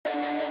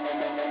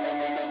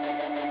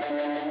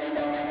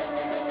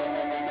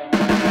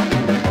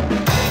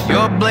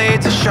Your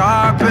blades are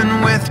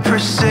sharpened with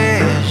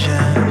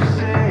precision,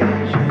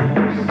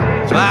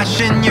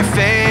 flashing your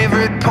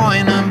favorite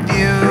point of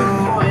view.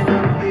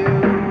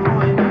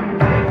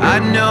 I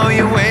know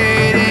you're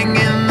waiting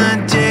in the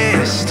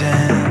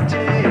distance,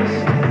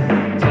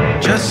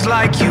 just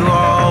like you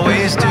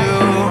always do,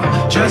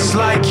 just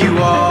like you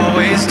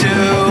always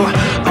do.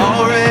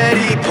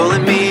 Already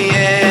pulling me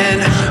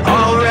in,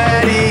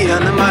 already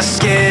under my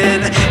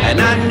skin,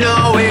 and I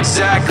know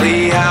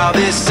exactly how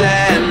this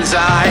ends.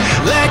 I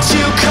let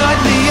you cut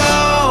me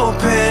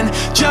open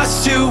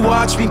just to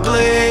watch me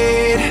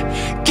bleed.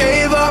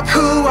 Gave up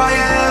who I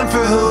am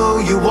for who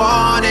you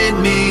wanted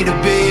me to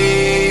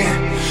be.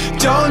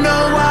 Don't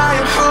know why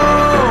I'm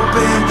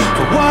hoping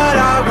for what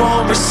I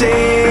won't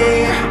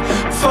receive,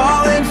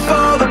 falling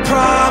for the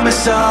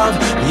promise of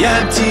the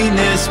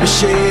emptiness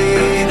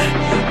machine.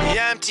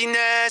 The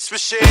emptiness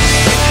machine.